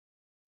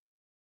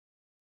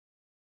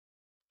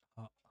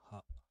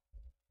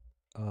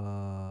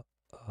Uh,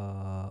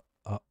 uh,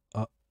 uh,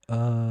 uh, uh,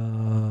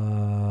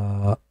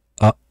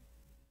 uh,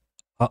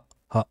 uh,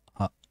 uh,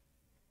 uh.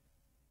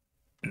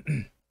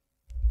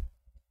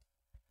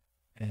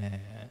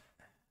 Uh,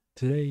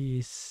 Today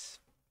is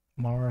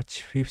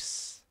March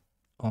 5th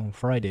on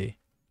Friday.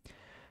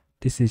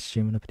 This is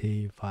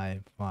Shimnapti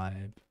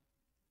 55.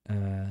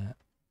 Uh,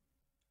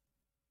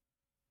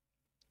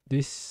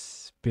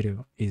 this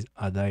video is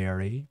a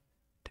diary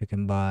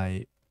taken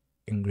by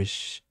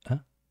English,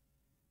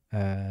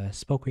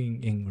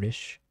 spoken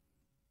English,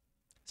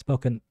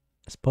 spoken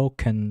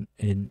spoken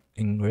in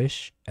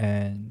English,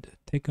 and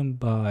taken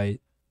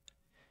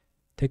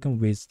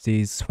with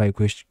these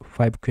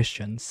five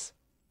questions.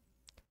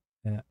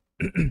 Uh,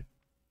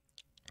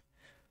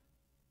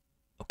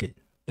 okay,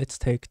 let's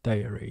take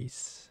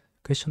diaries.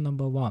 Question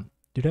number one: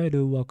 did I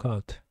do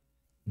workout?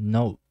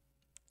 No.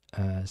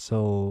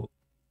 So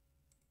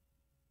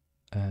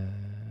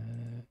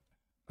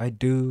I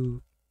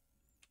do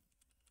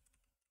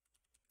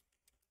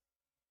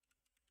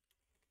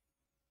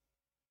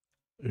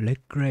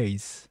leg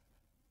raise,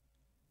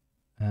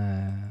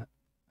 high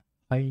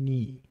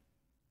knee,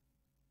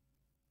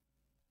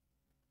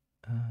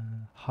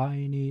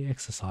 high knee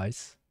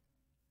exercise.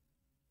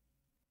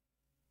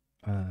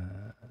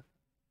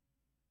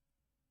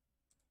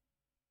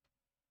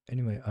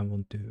 Anyway, I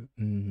want to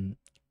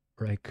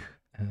like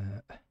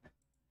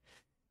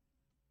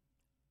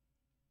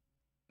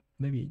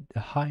maybe the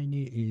high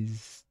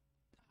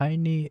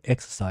knee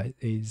exercise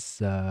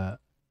is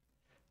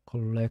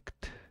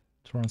correct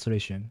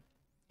translation.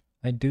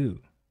 I do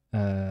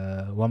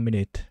 1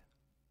 minute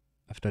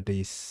after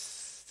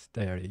this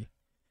diary.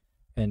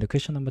 And the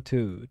question number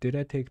two: did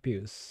I take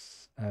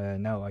pills?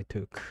 Now I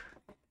took.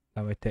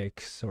 Now I take.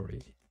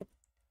 Sorry.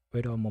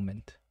 Wait a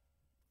moment.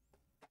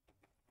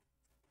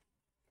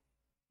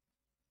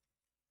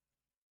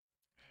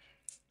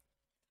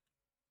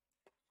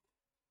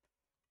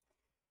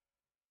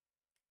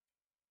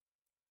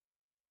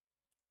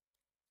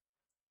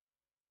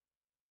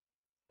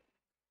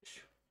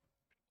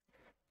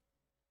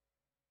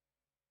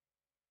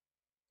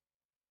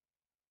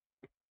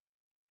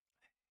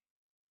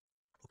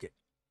 Okay.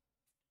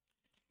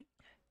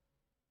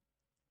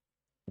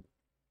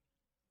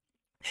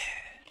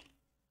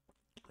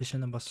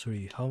 Question number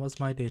three: how was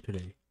my day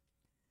today?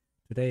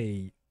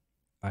 Today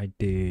I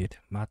did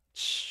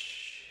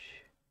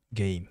match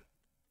game.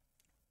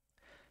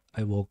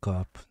 I woke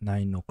up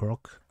 9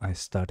 o'clock. I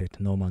started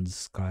No Man's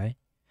Sky,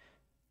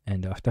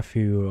 and after a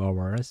few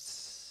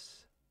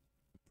hours,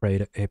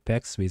 played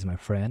Apex with my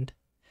friend.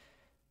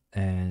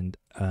 And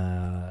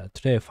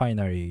today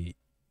finally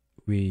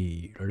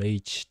we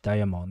reached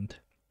Diamond.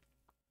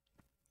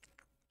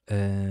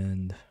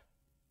 And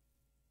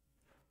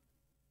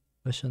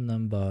question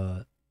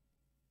number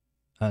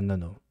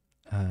no,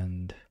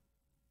 and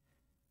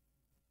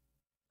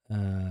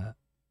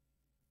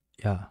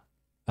yeah,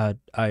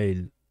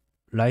 I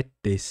write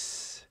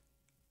this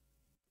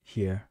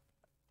here.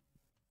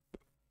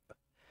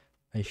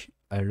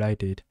 I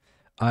write it.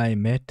 I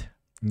met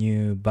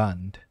new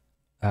band,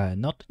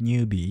 not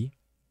newbie.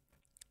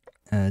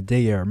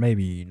 They are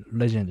maybe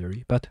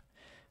legendary, but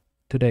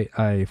today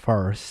I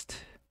first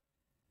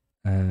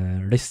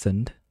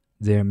listened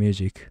their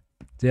music.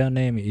 Their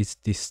name is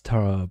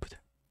Disturbed.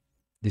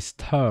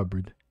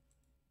 Disturbed.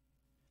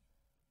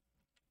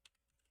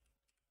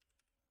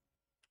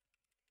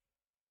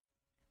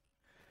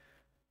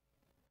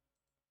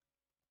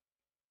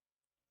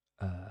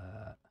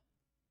 Uh,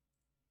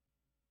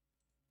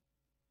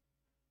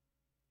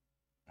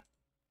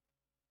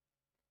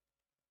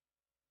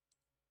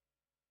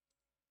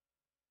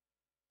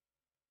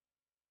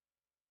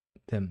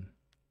 them.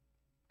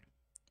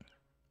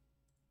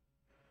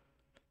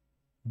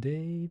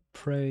 They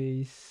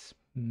praise.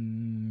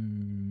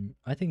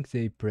 I think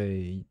they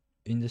play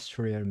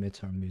industrial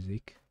metal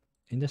music,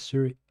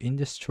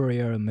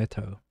 industrial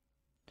metal,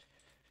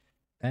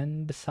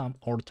 and some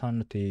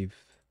alternative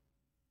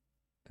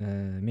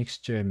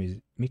mixture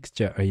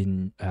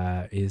in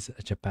is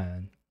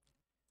Japan.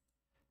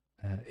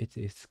 It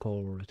is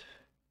called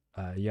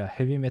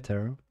heavy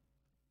metal,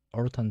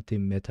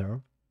 alternative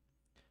metal,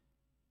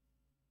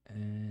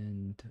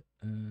 and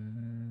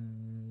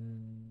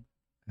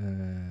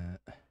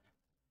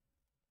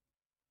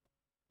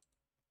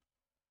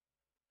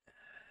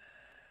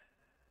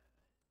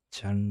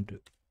genre.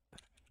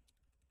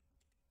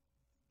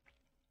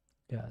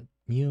 Yeah,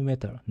 new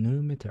metal.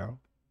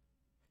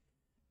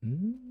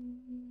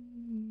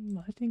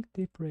 I think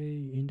they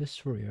play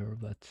industrial,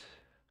 but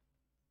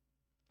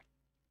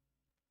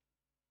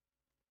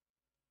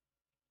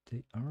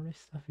the early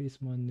stuff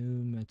is more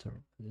new metal.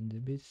 Then the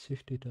bit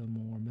shifted to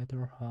more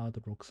metal hard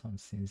rock sound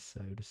since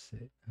I would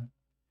say.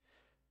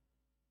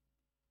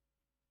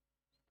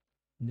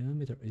 New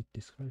metal, it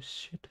describes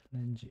shit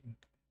ranging.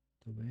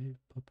 The way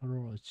Papa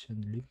Roach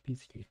and Limp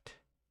Bizkit.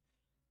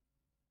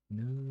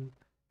 New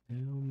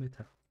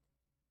metal.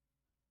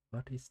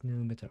 What is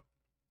new metal?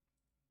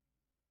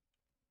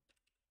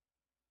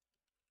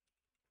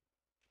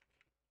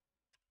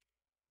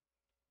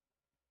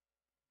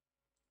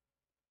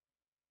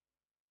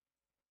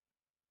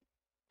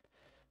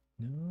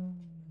 Nu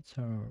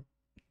metal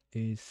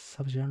is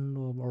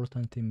subgenre of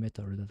alternative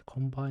metal that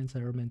combines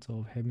elements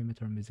of heavy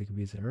metal music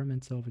with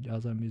elements of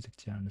other music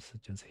genres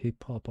such as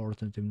hip hop,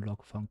 alternative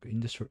rock, funk,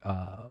 industry.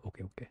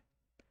 Okay.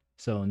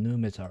 So nu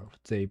metal,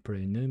 they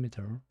play nu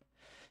metal.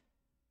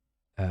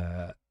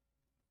 At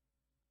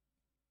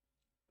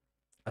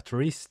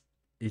least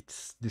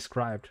it's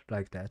described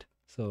like that.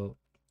 So,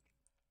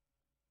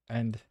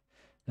 and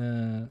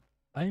I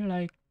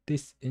like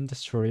this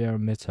industrial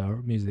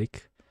metal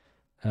music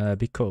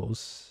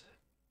because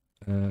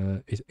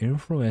it's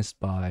influenced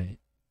by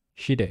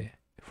Hide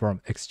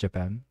from X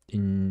Japan.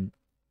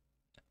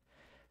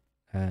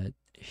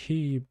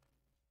 He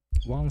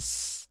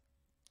once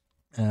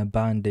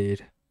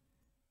banded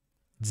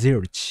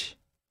Zilch,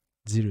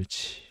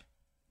 Zilch,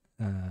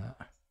 uh,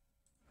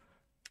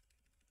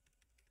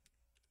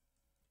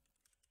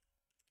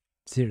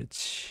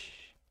 Zilch,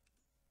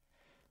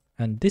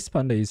 and this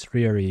band is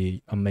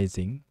really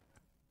amazing.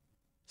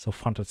 So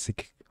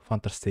fantastic,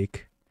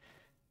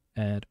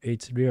 and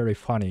it's really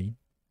funny,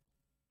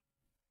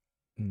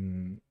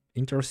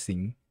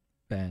 interesting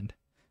band.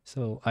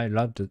 So I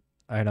love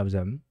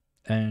them,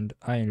 and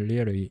I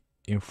really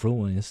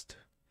influenced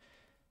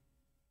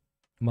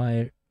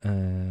my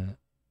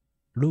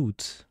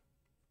roots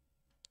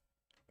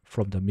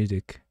from the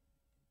music.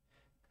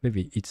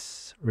 Maybe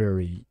it's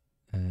really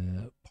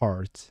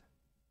part,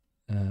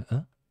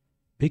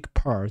 big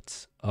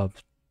parts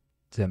of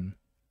them,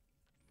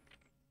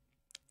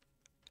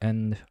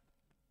 and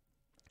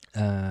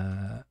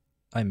I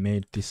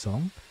made this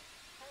song.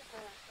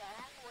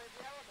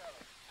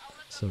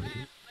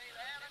 Sorry,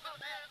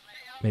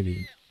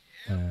 maybe.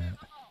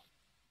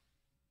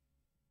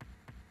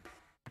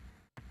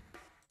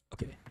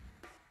 Okay,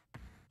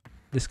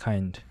 this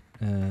kind,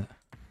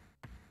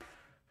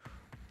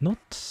 not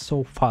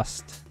so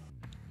fast,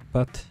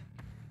 but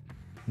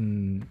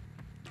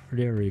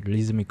really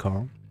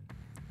rhythmical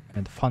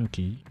and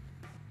funky,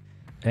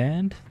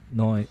 and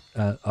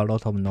a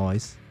lot of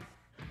noise.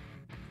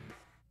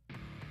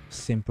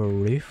 Simple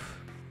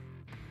riff,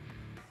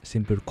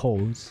 simple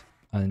chords,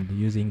 and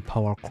using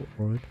power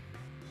chord.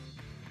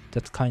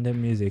 That kind of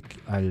music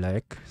I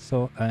like.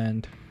 So,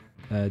 and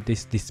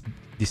this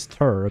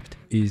Disturbed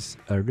is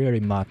really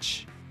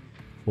much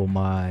for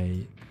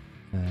my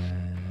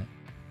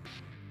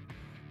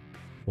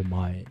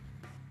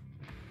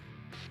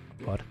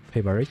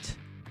favorite.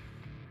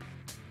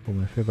 For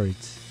my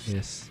favorites,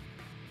 yes.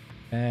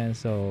 And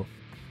so,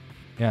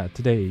 yeah,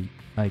 today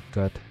I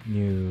got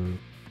new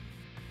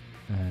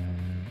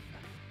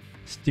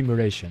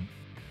stimulation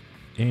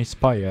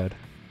inspired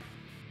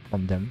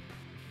from them.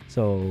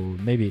 So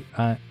maybe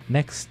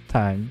next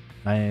time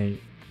I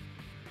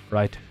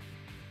write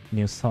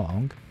new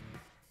song,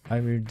 I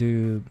will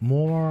do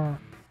more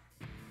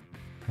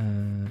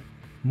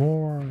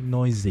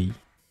noisy,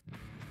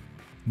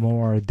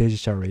 more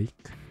digital,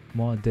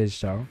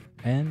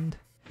 and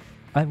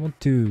I want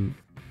to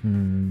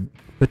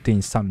put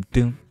in some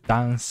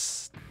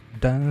dance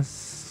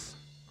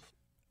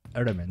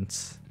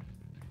elements,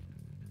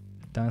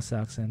 dance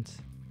accents.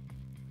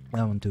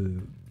 I want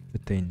to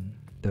put in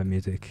the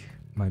music,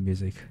 my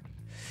music,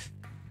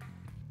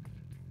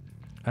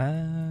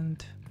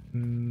 and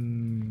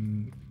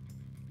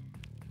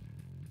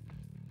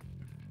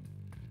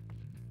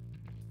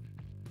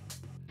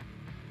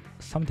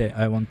someday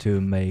I want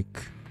to make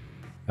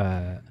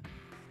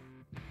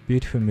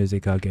beautiful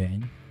music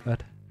again,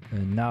 but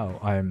now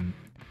I'm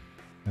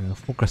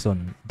focused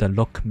on the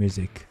rock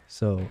music.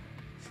 So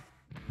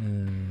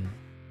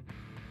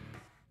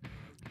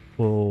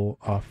for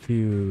a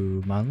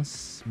few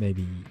months,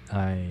 maybe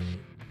I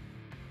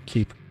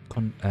keep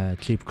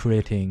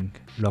creating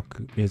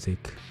rock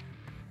music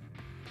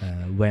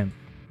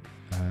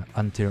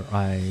until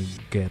I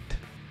get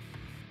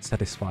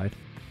satisfied.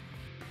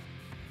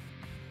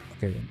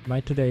 Okay, my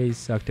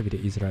today's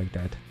activity is like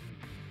that.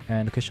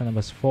 And question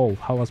number 4,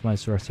 how was my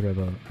stress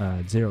level?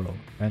 0.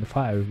 And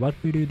 5, what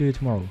will you do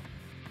tomorrow?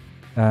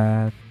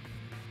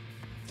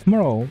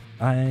 Tomorrow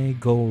I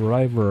go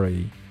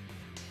library.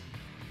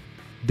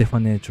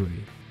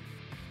 Definitely.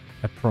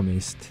 I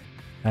promised.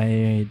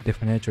 I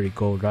definitely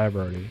go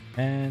library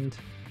and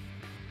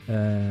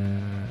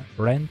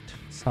rent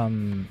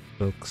some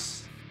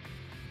books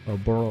or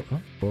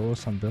borrow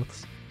some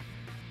books.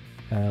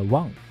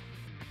 One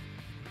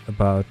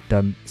about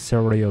the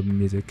theory of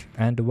music,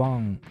 and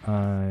one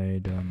I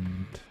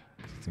don't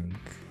think,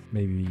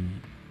 maybe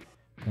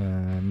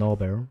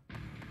novel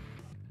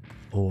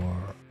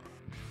or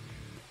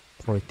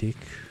politic,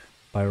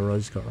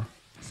 biological,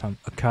 some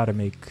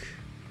academic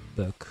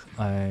book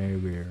I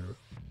will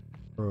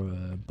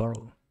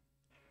borrow.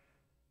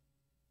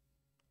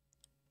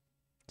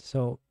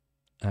 So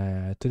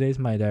today's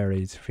my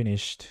diary is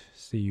finished.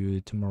 See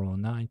you tomorrow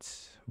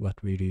night.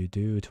 What will you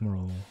do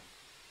tomorrow?